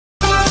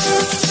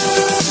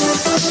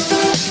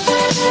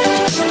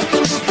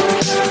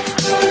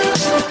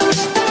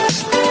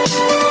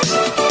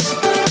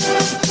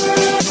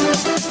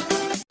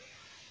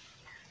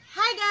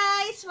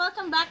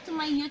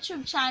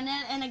YouTube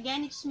channel. And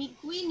again, it's me,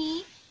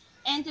 Queenie.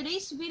 And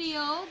today's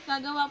video,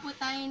 gagawa po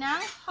tayo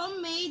ng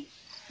homemade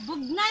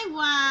bugnay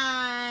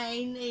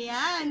wine.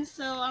 Ayan.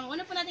 So, ang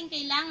una po natin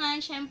kailangan,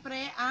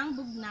 syempre, ang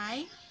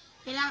bugnay.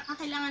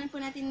 Kailangan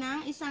po natin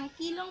ng 1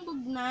 kilong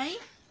bugnay,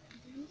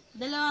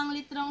 2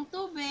 litrong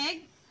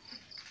tubig,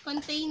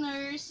 container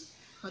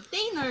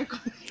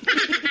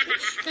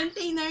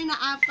na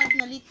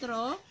 4 na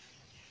litro,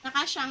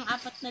 nakasya ang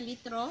 4 na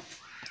litro,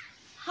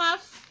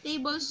 half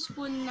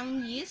tablespoon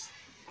ng yeast,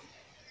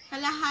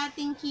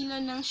 kalahating kilo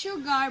ng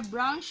sugar,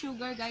 brown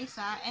sugar guys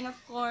ha, and of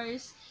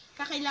course,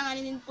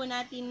 kakailanganin din po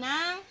natin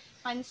ng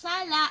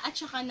pansala at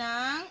saka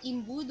ng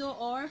imbudo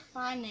or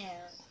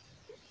funnel.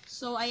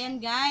 So,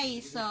 ayan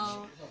guys,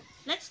 so,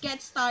 let's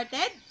get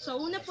started. So,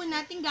 una po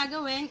natin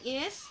gagawin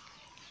is,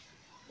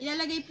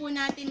 ilalagay po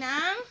natin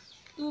ang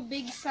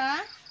tubig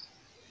sa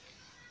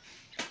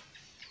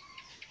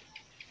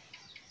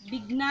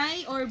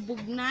bignay or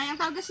bugnay. Ang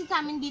tawag kasi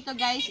sa amin dito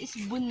guys is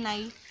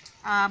bugnay.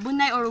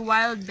 Bugnay or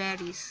wild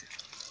berries.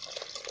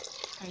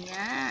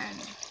 Ayan.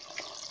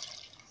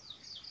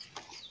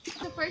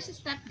 So first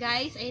step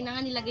guys, ay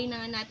nilagay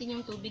na nga natin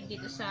yung tubig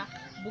dito sa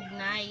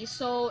bugnay.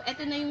 So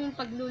eto na yung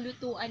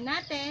paglulutuan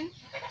natin.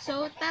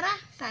 So tara,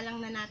 salang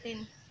na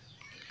natin.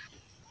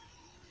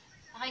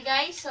 Okay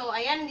guys, so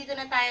ayan, dito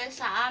na tayo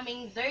sa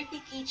aming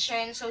dirty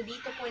kitchen. So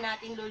dito po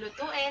natin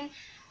lulutuin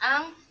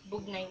ang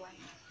bugnay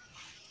wine.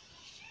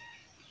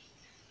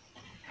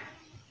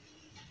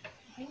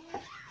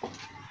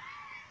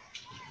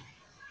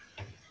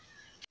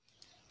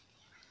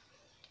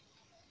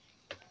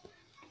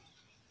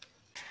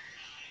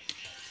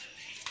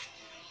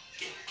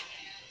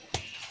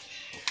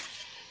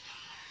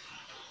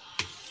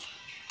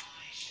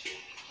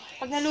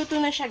 Pag naluto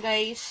na siya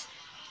guys,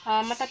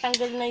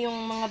 matatanggal na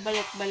yung mga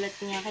balat-balat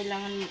niya.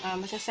 Kailangan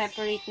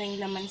masa-separate na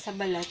yung laman sa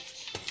balat.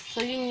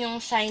 So yun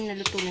yung sign na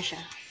luto na siya.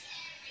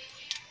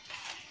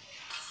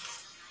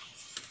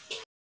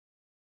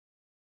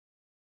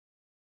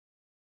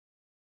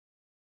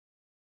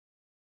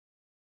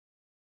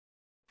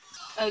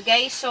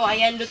 Guys, so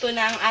ayan, luto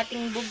na ang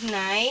ating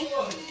bugnay.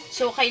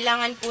 So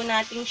kailangan po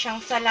natin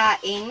siyang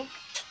salain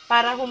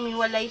para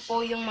humiwalay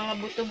po yung mga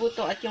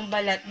buto-buto at yung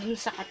balat dun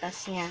sa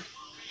katas niya.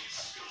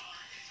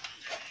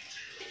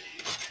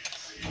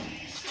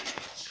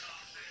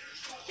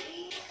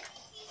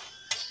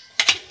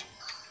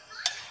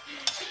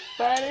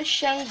 Para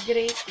siyang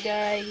grape,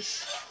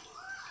 guys.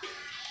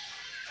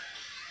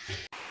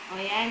 O,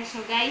 yan.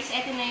 So, guys,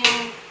 eto na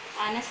yung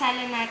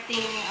nasala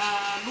nating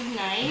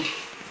bugnay.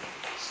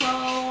 So,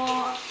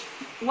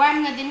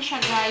 warm na din siya,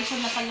 guys. So,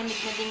 napalamig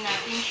na din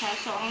natin siya.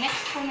 So, ang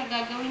next po na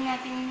gagawin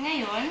natin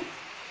ngayon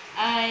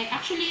ay,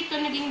 actually, ito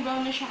naging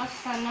brown na siya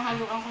kasi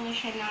nahaluan ko na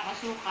siya ng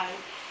asukal.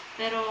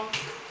 Pero,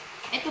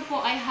 ito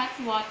po ay hot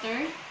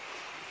water.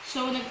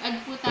 So,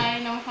 nag-add po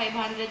tayo ng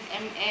 500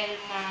 ml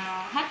na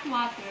hot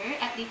water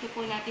at dito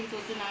po natin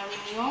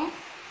tutunawin yung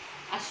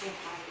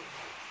asukal.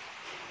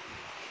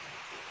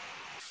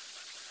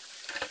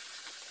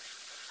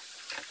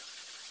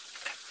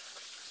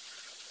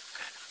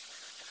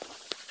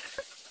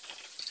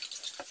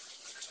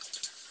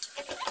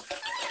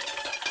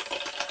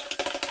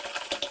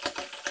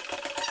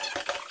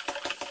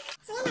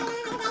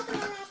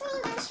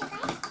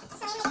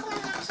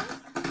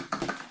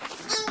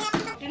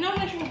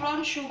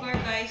 Brown sugar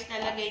guys,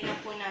 lalagay na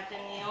po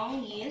natin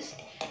yung yeast.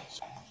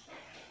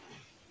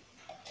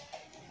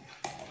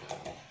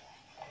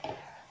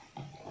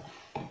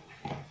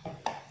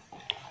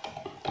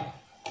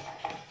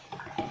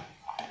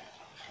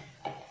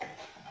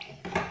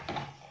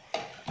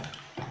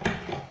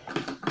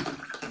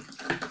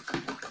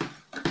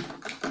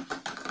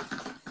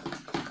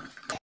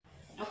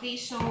 Okay,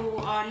 so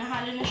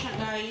nahalo na siya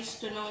guys,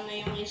 tunaw na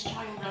yung yeast at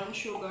yung brown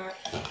sugar.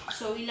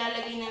 So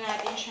ilalagay na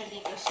natin siya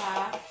dito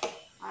sa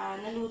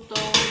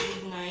nalutong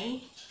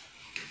bugnay.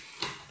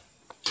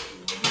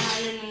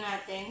 Nahalo na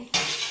natin.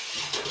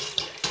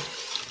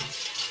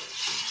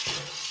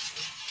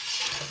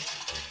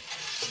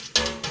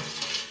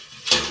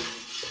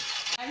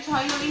 So,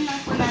 haluin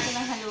lang po natin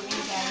ang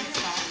haluin guys.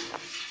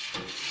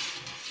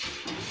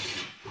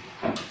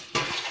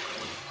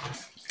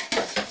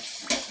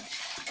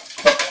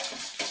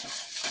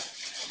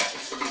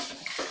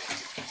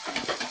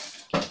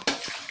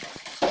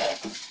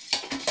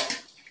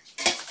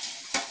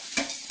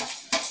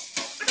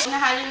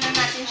 Nahalo na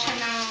natin siya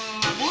ng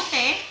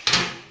mabuti.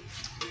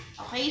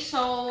 Okay, so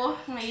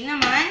ngayon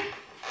naman,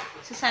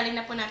 sasalin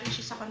na po natin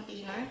siya sa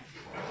container.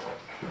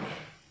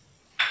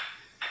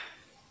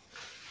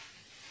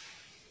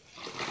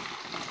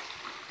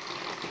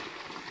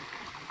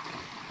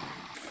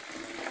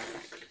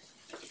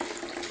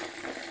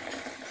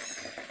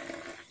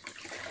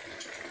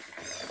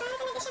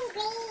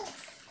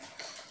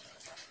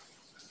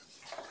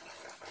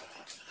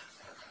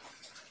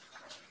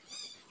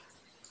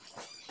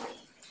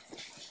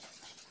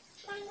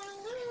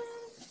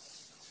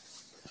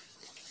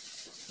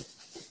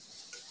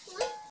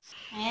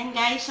 Ayan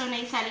guys, so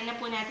naisalin na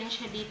po natin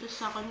siya dito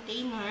sa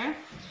container.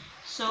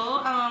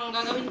 So, ang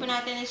gagawin po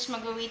natin is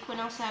mag-wait po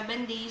ng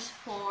 7 days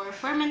for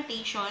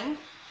fermentation.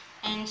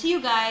 And see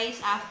you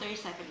guys after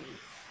 7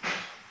 days.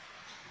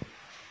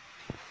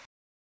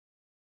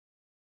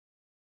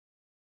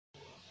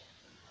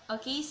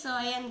 Okay, so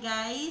ayan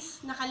guys,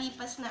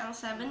 nakalipas na ang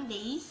 7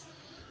 days.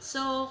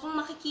 So, kung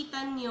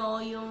makikita nyo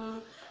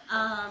yung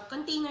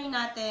container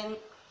natin,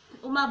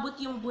 umabot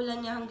yung bula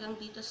niya hanggang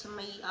dito sa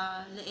may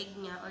leeg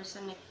niya or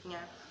sa neck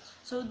niya.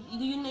 So,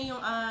 yun na yung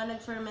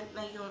nag-ferment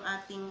na yung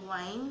ating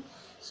wine.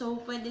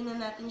 So, pwede na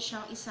natin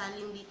siyang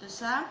isalin dito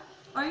sa,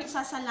 or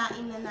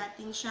sasalain na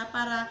natin siya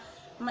para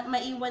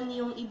maiwan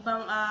yung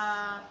ibang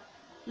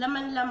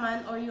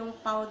laman-laman or yung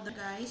powder.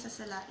 Guys,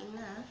 sasalain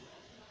na.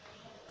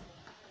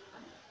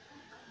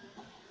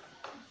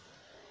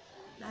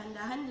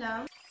 Dahan-dahan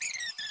lang.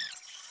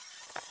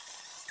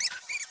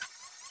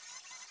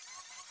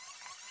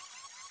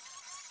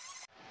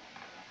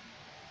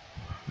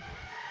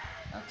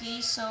 Okay,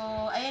 so,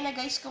 ayan na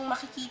guys, kung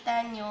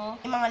makikita nyo,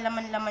 may mga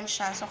laman-laman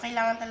siya. So,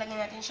 kailangan talaga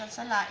natin siyang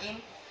salain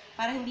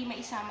para hindi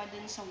maisama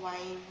dun sa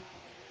wine.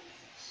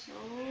 So,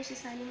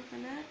 sasalin pa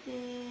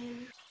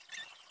natin.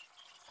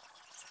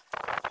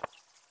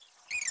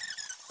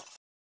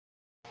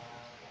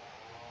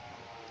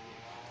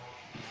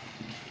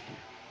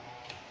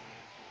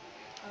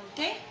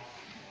 Okay?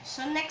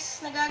 So,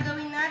 next na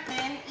gagawin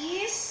natin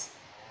is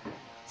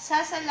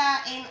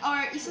sasalain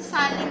or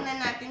isasalin na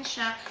natin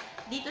siya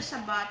dito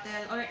sa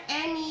bottle or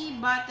any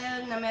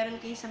bottle na meron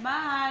kayo sa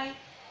bahay.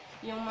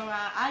 Yung mga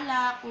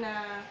alak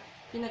na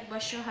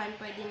pinagbasyuhan,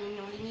 pwede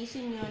ninyong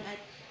linisin yun at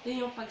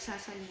yun yung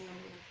pagsasalinan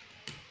nyo.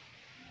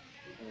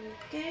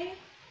 Okay?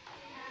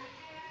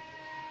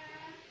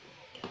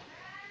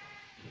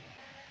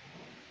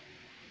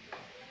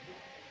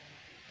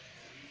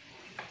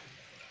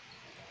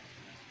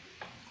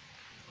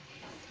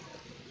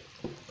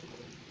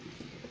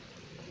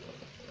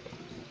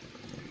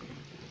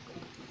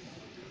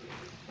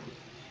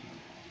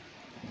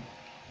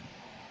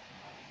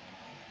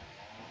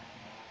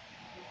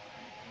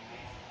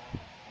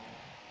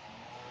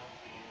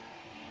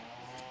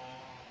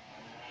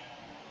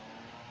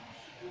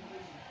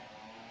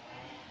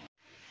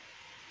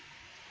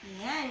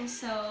 Ayan,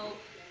 so,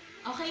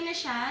 okay na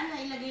siya.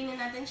 Nailagay na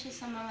natin siya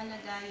sa mga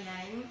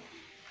lagayan.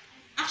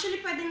 Actually,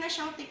 pwede na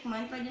siyang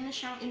tikman, pwede na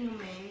siyang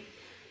inumin.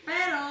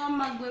 Pero,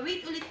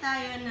 mag-wait ulit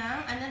tayo ng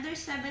another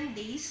 7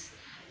 days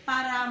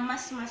para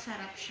mas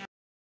masarap siya.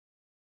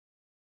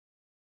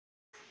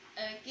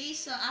 Okay,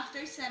 so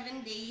after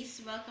 7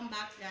 days, welcome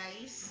back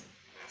guys.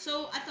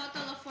 So, a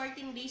total of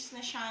 14 days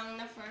na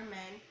siyang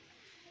na-ferment.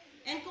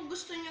 And kung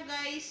gusto nyo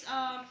guys,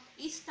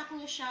 i-stack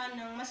nyo siya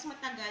ng mas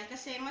matagal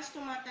kasi mas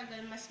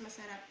tumatagal, mas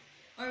masarap.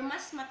 Or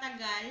mas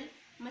matagal,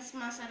 mas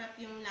masarap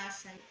yung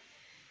lasa.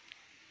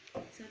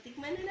 So,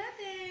 tikman na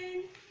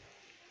natin.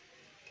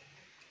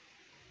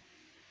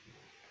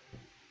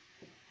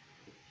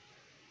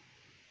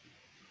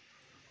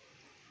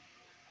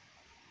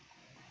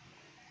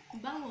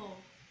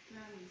 Bango.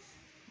 Promise.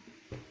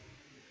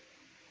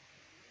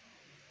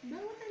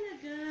 Bango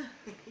talaga.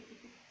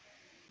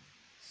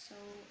 So,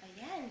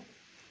 ayan.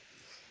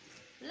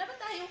 Wala ba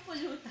tayong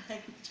pulutan?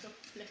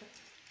 Joke lang.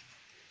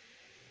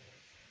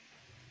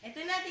 Ito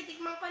na,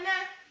 titikman ko na.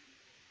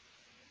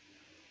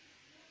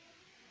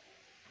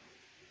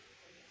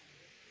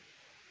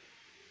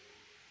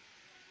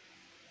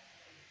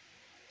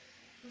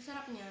 Ang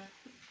sarap niya.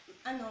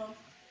 Ano,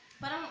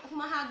 parang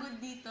humahagod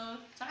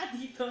dito, tsaka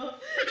dito.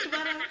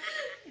 Parang,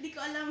 hindi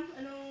ko alam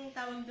anong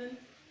tawag dun.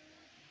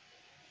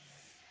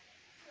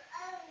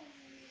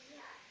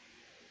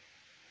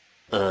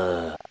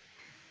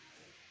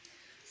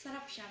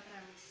 Sarap siya,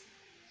 promise.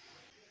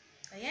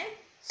 Ayan.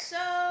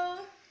 So,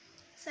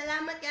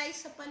 salamat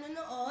guys sa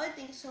panonood.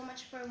 Thank you so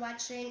much for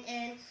watching.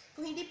 And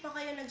kung hindi pa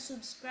kayo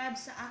nag-subscribe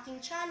sa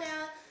aking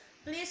channel,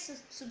 please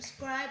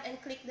subscribe and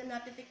click the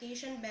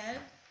notification bell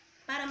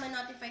para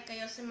ma-notify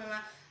kayo sa mga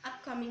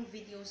upcoming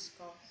videos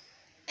ko.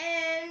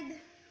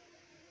 And,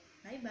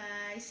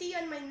 bye-bye. See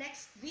you on my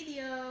next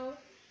video.